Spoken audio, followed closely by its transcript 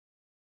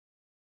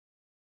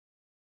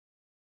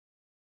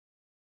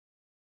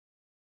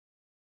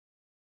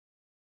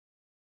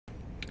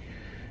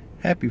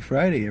Happy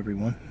Friday,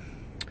 everyone.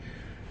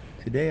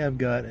 Today I've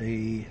got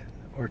a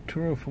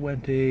Arturo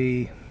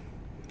Fuente, I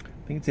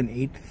think it's an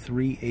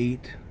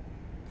 838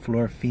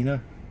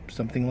 Florafina,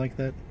 something like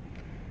that.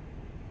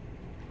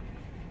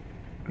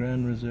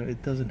 Grand Reserve.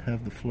 It doesn't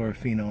have the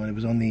Florafina on. It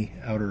was on the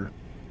outer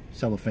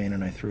cellophane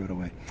and I threw it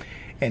away.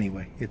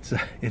 Anyway, it's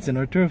an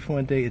Arturo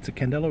Fuente. It's a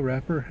Candela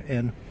wrapper,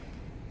 and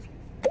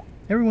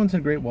every once in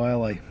a great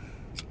while I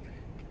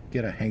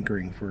get a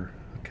hankering for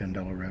a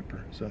Candela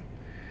wrapper. So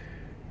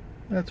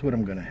that's what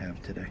I'm going to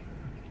have today.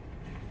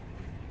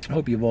 I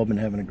hope you've all been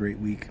having a great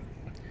week.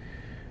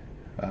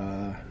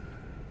 I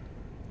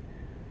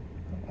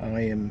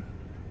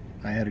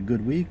had a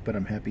good week, but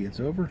I'm happy it's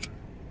over.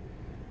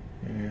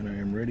 And I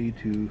am ready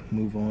to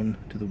move on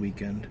to the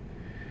weekend.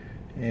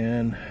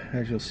 And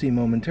as you'll see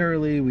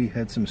momentarily, we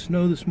had some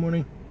snow this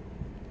morning.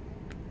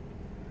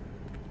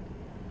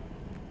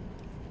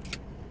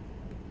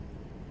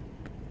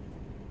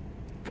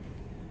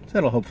 So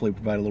that'll hopefully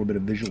provide a little bit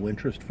of visual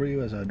interest for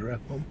you as I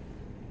drive home.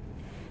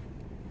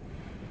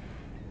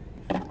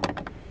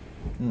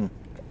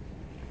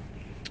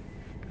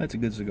 That's a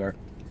good cigar.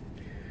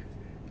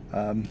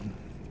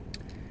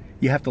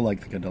 You have to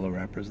like the Candela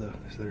wrappers, though,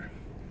 because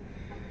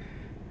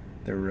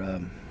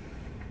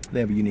they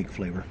have a unique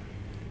flavor.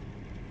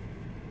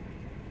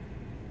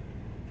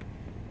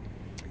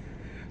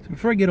 So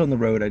before I get on the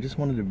road, I just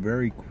wanted to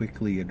very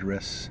quickly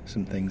address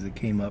some things that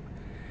came up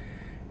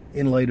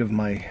in light of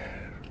my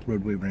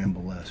Roadway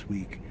ramble last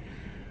week.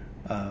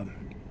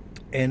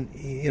 And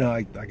you know,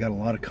 I got a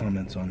lot of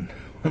comments on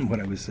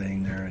what I was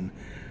saying there, and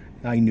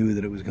I knew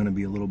that it was going to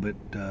be a little bit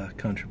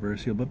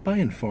controversial, but by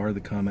and far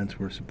the comments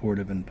were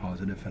supportive and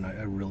positive, and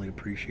I really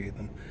appreciate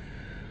them.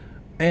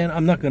 And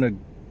I'm not going to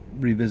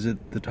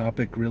revisit the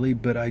topic really,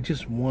 but I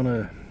just want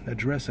to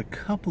address a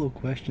couple of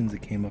questions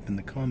that came up in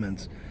the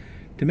comments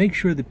to make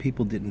sure that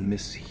people didn't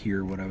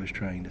mishear what I was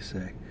trying to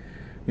say.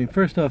 I mean,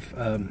 first off,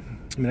 I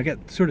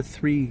got sort of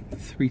three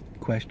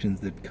questions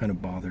that kind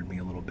of bothered me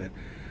a little bit.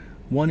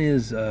 One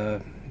is,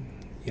 you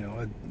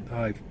know,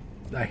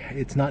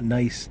 it's not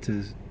nice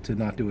to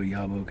not do a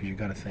yabo because you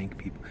got to thank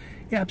people.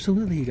 Yeah,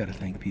 absolutely, you got to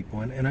thank people.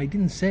 And I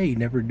didn't say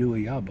never do a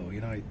yabo.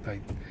 You know, I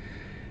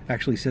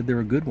actually said there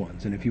are good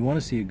ones. And if you want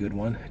to see a good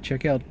one,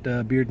 check out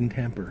Beard and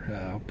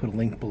Tamper. I'll put a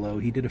link below.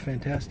 He did a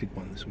fantastic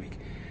one this week.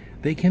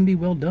 They can be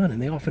well done,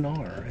 and they often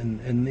are.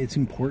 And it's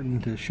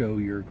important to show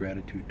your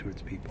gratitude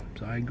towards people.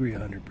 So I agree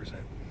 100%.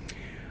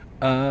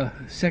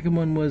 Second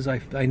one was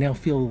I now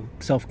feel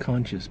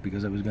self-conscious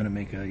because I was going to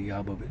make a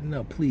yabo. But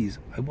no, please,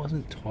 I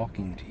wasn't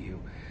talking to you.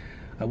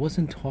 I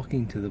wasn't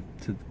talking to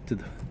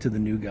the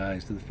new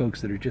guys, to the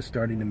folks that are just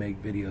starting to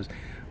make videos,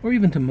 or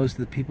even to most of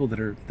the people that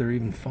are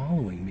even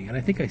following me. And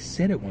I think I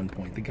said at one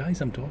point, the guys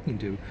I'm talking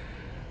to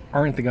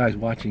aren't the guys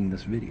watching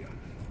this video.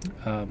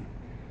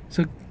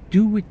 So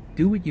do what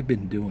you've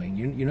been doing.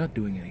 You're not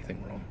doing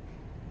anything wrong.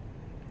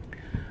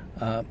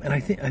 And I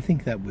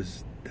think that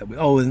was.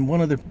 Oh, and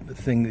one other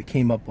thing that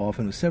came up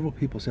often was several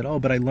people said, "Oh,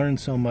 but I learned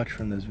so much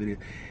from those videos."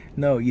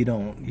 No, you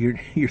don't.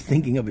 You're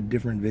thinking of a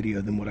different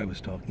video than what I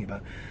was talking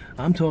about.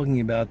 I'm talking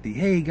about the,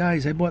 hey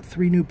guys, I bought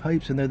 3 new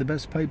pipes and they're the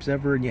best pipes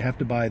ever and you have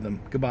to buy them.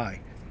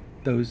 Goodbye.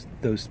 Those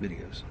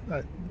videos.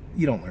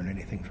 You don't learn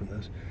anything from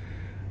those.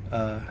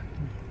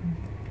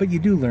 But you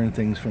do learn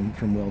things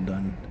from well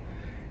done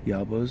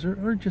yabos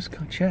or just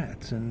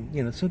chats, and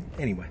you know. So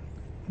anyway,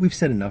 we've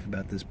said enough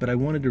about this, but I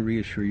wanted to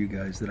reassure you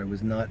guys that I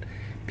was not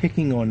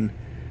picking on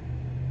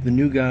the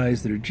new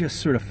guys that are just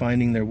sort of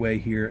finding their way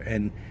here,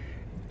 and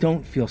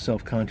don't feel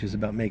self-conscious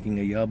about making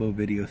a yabo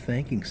video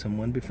thanking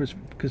someone, because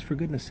for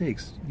goodness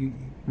sakes,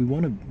 we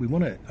want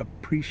to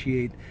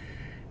appreciate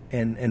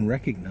and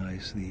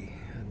recognize the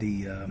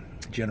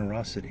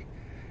generosity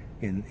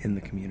in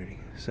the community.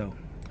 So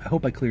I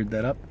hope I cleared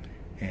that up,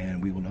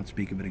 and we will not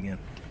speak of it again.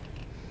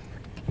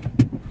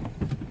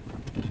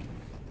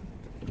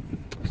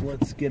 So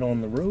let's get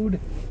on the road.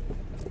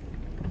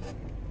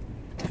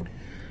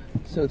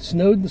 So it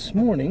snowed this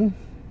morning,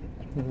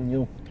 and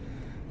you'll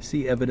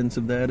see evidence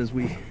of that as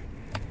we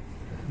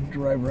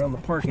drive around the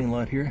parking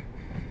lot here.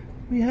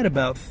 We had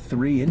about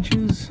 3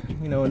 inches,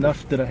 you know,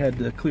 enough that I had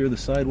to clear the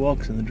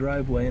sidewalks and the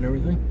driveway and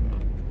everything.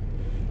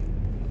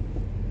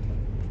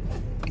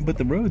 But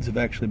the roads have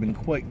actually been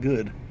quite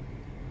good.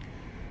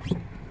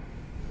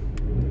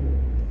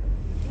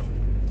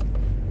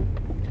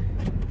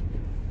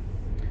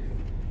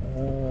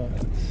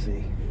 Let's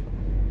see.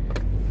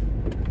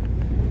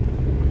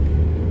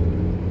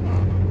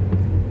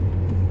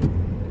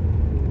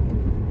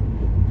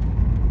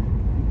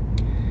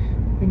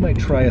 We might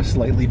try a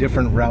slightly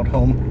different route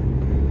home.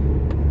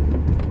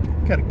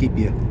 Gotta keep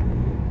you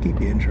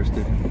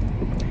interested.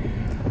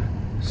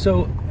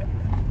 So,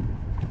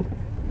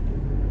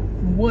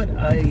 what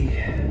I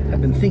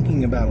have been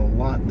thinking about a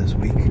lot this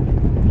week,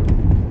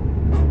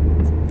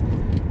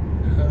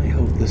 I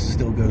hope this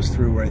still goes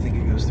through where I think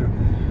it goes through.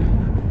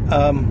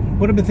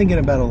 What I've been thinking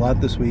about a lot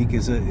this week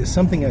is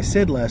something I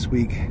said last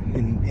week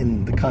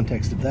in the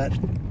context of that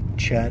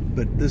chat,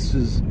 but this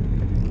is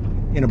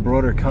in a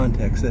broader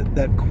context.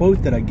 That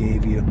quote that I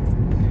gave you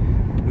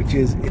which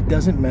is, it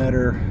doesn't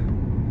matter,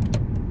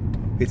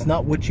 it's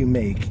not what you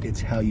make,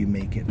 it's how you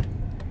make it.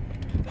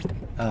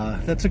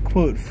 That's a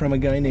quote from a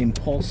guy named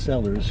Paul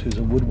Sellers, who's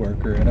a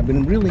woodworker, and I've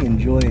been really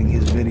enjoying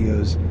his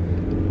videos.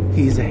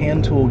 He's a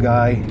hand tool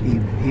guy.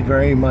 He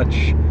very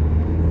much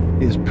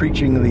is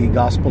preaching the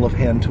gospel of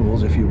hand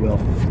tools, if you will.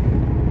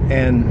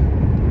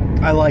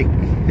 And I like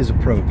his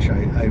approach.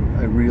 I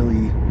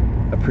really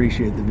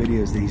appreciate the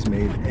videos that he's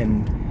made.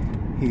 And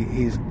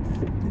he's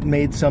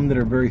made some that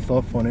are very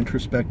thoughtful and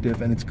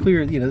introspective. And it's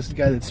clear, you know, this is a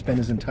guy that spent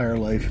his entire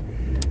life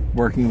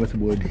working with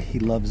wood. He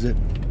loves it.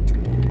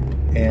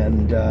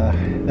 And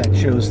that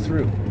shows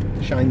through,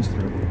 shines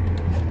through.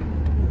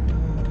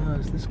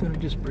 Is this going to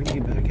just bring me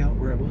back out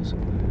where I was?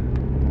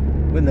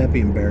 Wouldn't that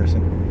be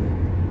embarrassing?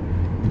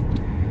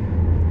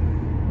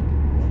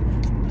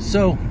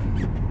 So,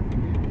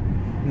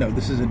 no,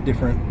 this is a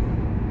different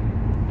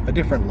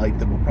light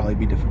that will probably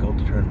be difficult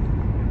to turn.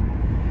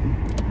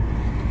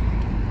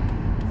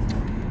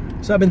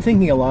 So I've been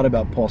thinking a lot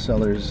about Paul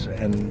Sellers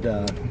and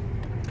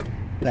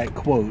that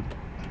quote.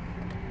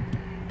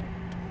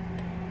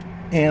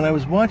 And I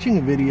was watching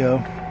a video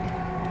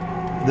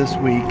this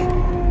week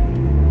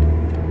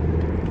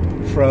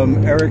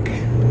from Eric,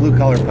 Blue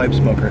Collar Pipe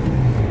Smoker.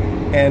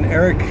 And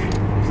Eric,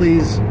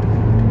 please,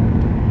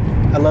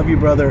 I love you,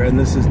 brother, and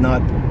this is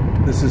not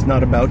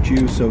about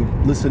you, so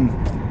listen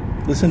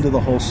to the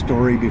whole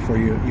story before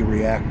you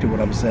react to what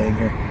I'm saying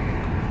here.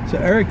 So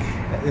Eric,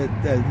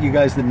 you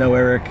guys that know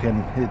Eric,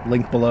 and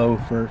link below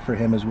for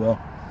him as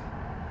well.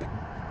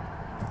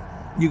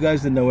 You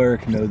guys that know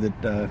Eric know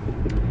that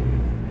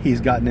he's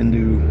gotten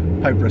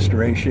into pipe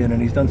restoration,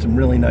 and he's done some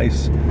really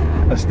nice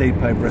estate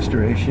pipe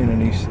restoration,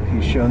 and he's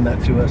shown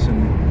that to us,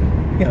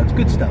 and you know, it's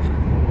good stuff.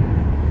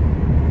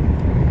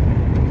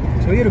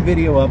 So he had a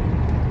video up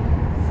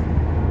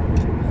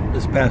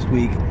this past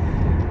week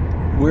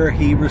where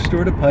he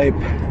restored a pipe,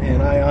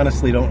 and I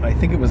honestly don't, I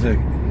think it was a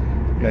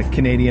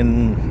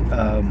Canadian,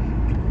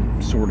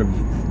 sort of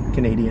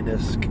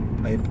Canadian-esque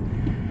pipe,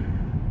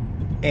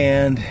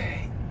 and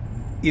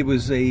it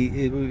was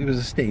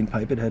a stain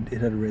pipe. It had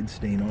a red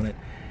stain on it,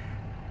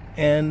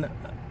 and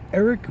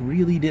Eric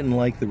really didn't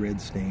like the red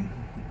stain,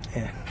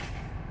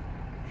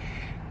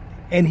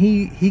 and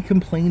he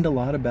complained a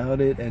lot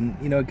about it. And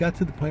you know, it got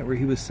to the point where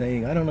he was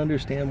saying, "I don't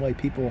understand why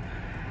people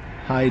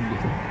hide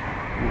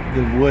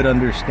the wood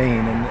under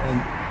stain."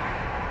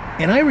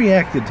 And I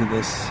reacted to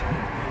this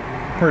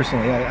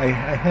personally. I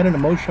had an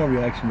emotional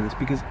reaction to this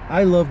because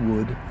I love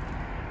wood.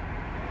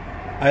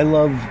 I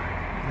love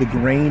the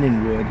grain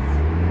in wood.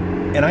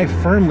 And I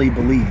firmly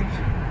believe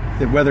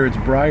that whether it's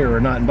briar or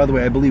not, and by the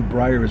way, I believe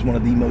briar is one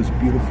of the most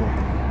beautiful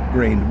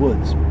grained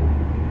woods,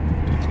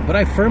 but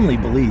I firmly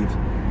believe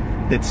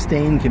that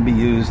stain can be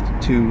used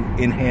to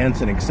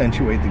enhance and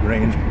accentuate the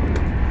grain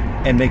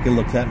and make it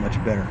look that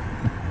much better.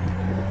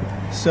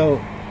 So,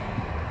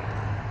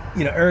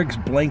 you know, Eric's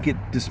blanket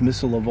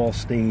dismissal of all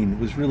stain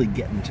was really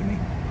getting to me.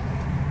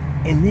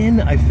 And then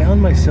I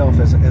found myself,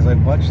 as I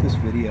watched this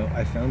video,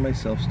 I found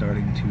myself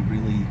starting to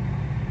really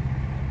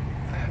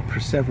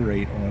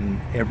perseverate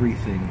on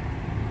everything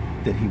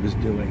that he was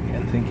doing,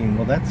 and thinking,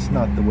 well, that's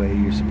not the way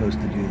you're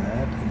supposed to do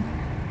that.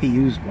 And he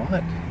used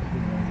what? You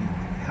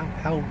know,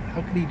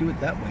 how could he do it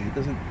that way? It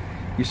doesn't.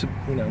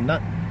 You know,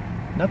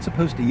 not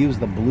supposed to use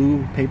the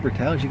blue paper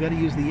towels. You got to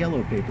use the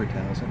yellow paper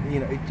towels. And you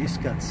know, it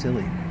just got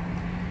silly.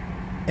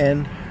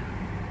 And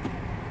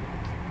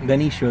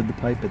then he showed the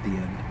pipe at the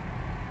end,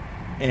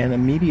 and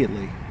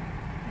immediately,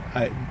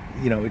 I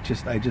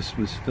just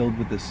was filled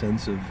with this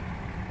sense of,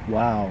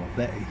 wow,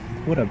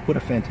 what a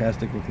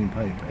fantastic looking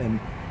pipe. And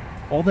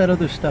all that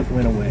other stuff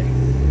went away.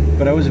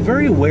 But I was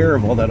very aware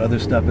of all that other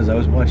stuff as I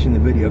was watching the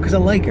video, because I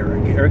like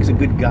Eric. Eric's a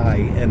good guy,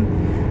 and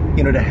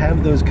you know, to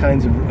have those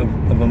kinds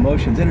of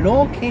emotions, and it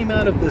all came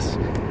out of this,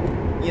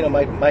 you know,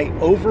 my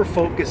over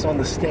focus on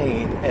the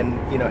stain, and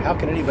you know, how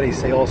can anybody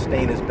say all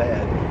stain is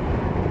bad?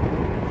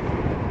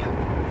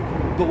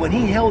 But when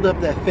he held up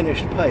that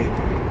finished pipe,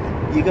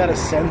 you got a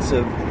sense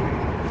of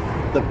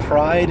the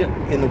pride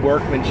in the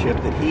workmanship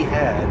that he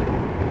had.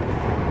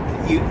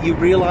 You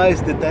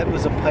realized that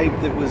was a pipe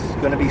that was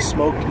going to be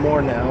smoked more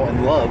now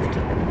and loved.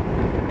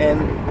 And,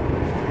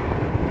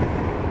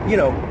 you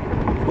know,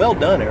 well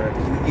done, Eric.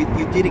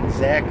 You did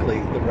exactly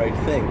the right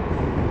thing.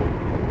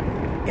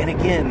 And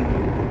again,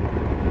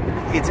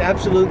 it's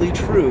absolutely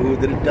true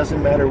that it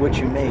doesn't matter what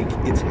you make,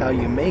 it's how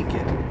you make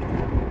it.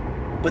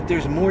 But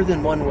there's more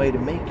than one way to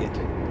make it.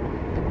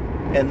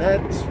 And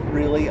that's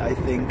really, I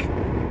think,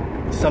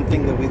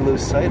 something that we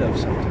lose sight of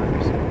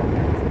sometimes.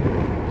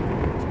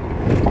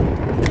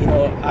 You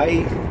know,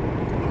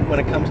 when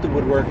it comes to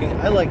woodworking,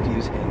 I like to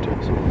use hand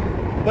tools.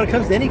 When it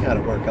comes to any kind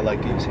of work, I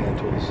like to use hand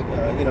tools.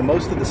 You know,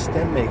 most of the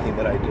stem making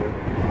that I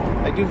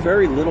do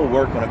very little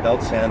work on a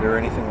belt sander or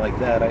anything like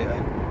that. I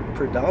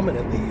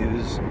predominantly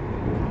use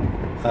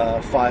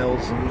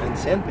files and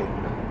sandpaper,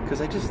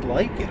 because I just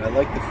like it. I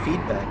like the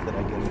feedback that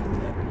I get from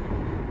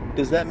that.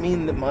 Does that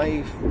mean that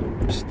my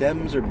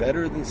stems are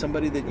better than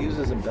somebody that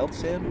uses a belt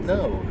sander?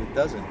 No, it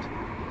doesn't.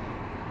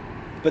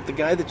 But the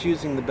guy that's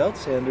using the belt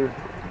sander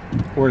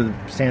or the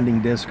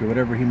sanding disc or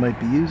whatever he might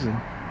be using,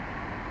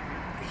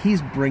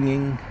 he's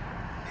bringing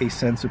a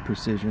sense of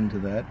precision to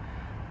that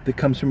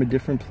comes from a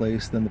different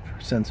place than the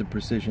sense of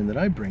precision that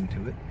I bring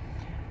to it.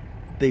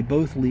 They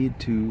both lead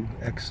to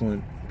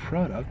excellent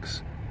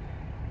products.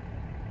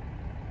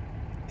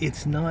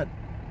 It's not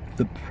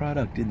the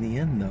product in the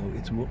end, though.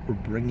 It's what we're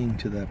bringing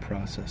to that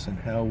process and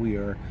how we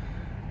are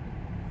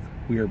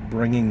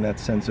bringing that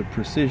sense of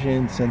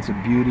precision, sense of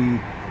beauty,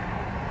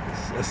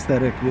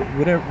 aesthetic,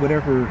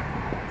 whatever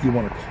you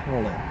want to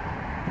call it.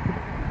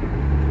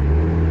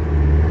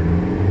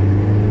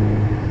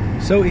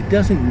 So it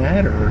doesn't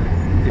matter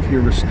if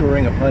you're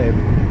restoring a pipe,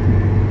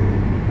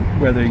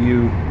 whether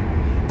you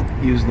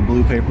use the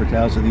blue paper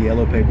towels or the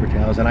yellow paper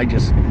towels, and I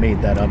just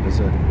made that up as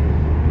a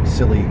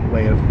silly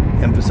way of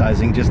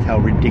emphasizing just how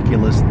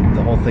ridiculous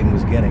the whole thing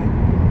was getting.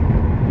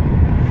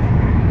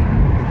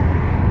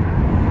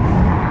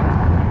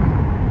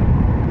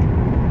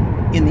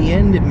 In the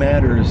end, it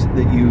matters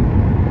that you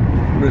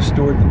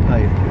restored the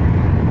pipe,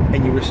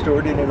 and you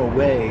restored it in a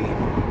way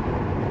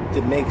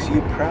that makes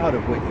you proud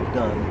of what you've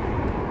done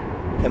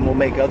and will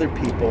make other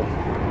people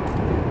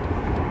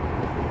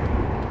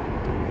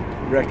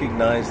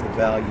recognize the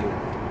value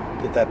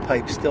that that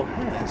pipe still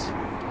has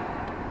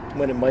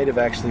when it might have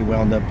actually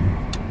wound up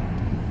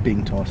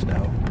being tossed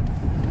out.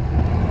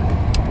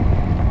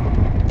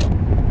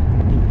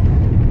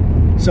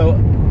 So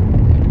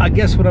I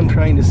guess what I'm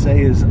trying to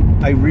say is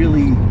I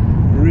really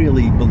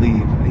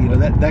believe,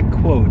 that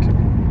quote,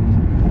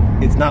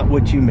 "It's not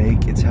what you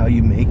make, it's how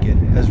you make it,"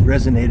 has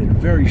resonated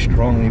very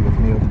strongly with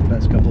me over the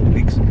past couple of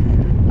weeks.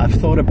 I've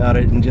thought about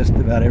it in just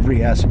about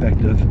every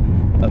aspect of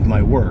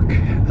my work,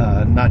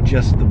 not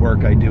just the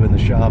work I do in the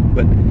shop,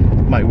 but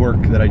my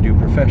work that I do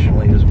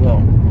professionally as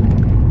well.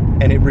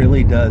 And it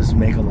really does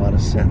make a lot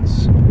of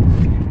sense.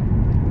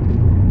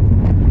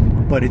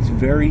 But it's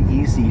very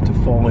easy to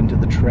fall into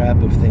the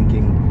trap of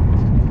thinking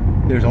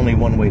there's only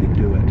one way to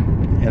do it.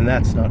 And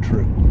that's not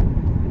true.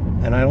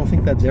 And I don't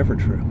think that's ever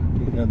true.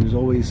 There's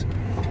always,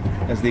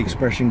 as the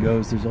expression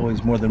goes, there's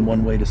always more than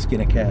one way to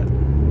skin a cat.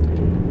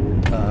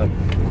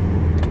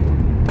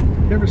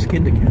 Never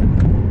skinned a cat.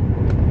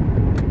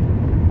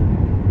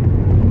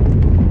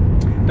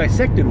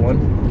 Dissected one.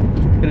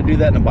 Gonna do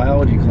that in a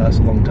biology class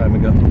a long time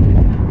ago.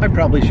 I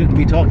probably shouldn't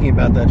be talking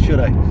about that, should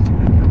I?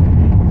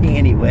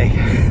 Anyway,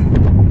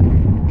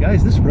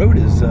 guys, this road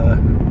is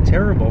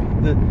terrible.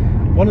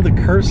 One of the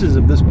curses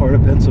of this part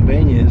of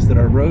Pennsylvania is that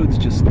our roads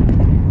just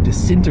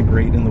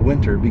disintegrate in the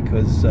winter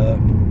because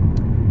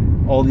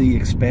all the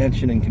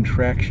expansion and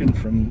contraction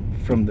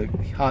from the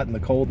hot and the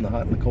cold and the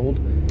hot and the cold.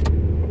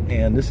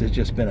 And this has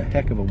just been a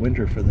heck of a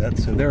winter for that.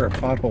 So there are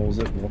potholes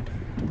that will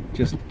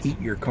just eat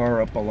your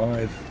car up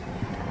alive.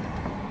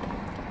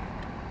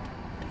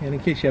 And in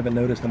case you haven't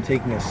noticed, I'm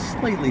taking a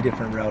slightly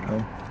different route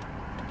home.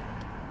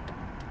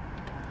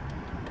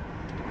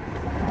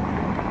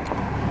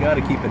 Gotta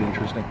keep it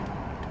interesting.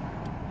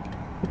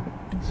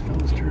 This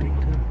fella's turning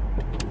too.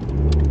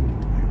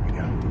 There we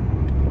go.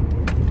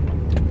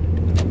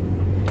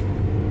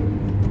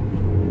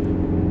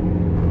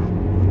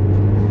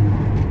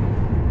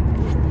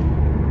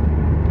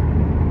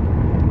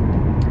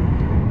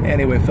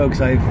 Anyway,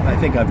 folks, I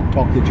think I've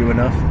talked to you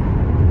enough.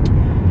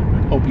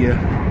 Hope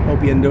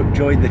you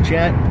enjoyed the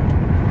chat.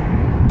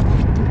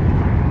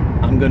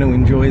 I'm going to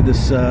enjoy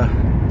this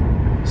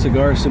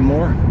cigar some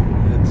more.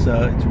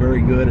 It's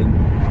very good, and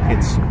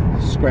it's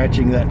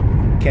scratching that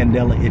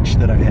candela itch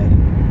that I had.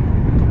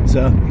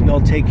 So you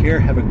all take care.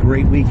 Have a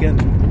great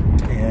weekend,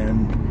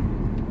 and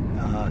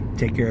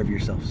take care of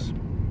yourselves.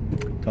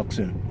 Talk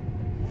soon.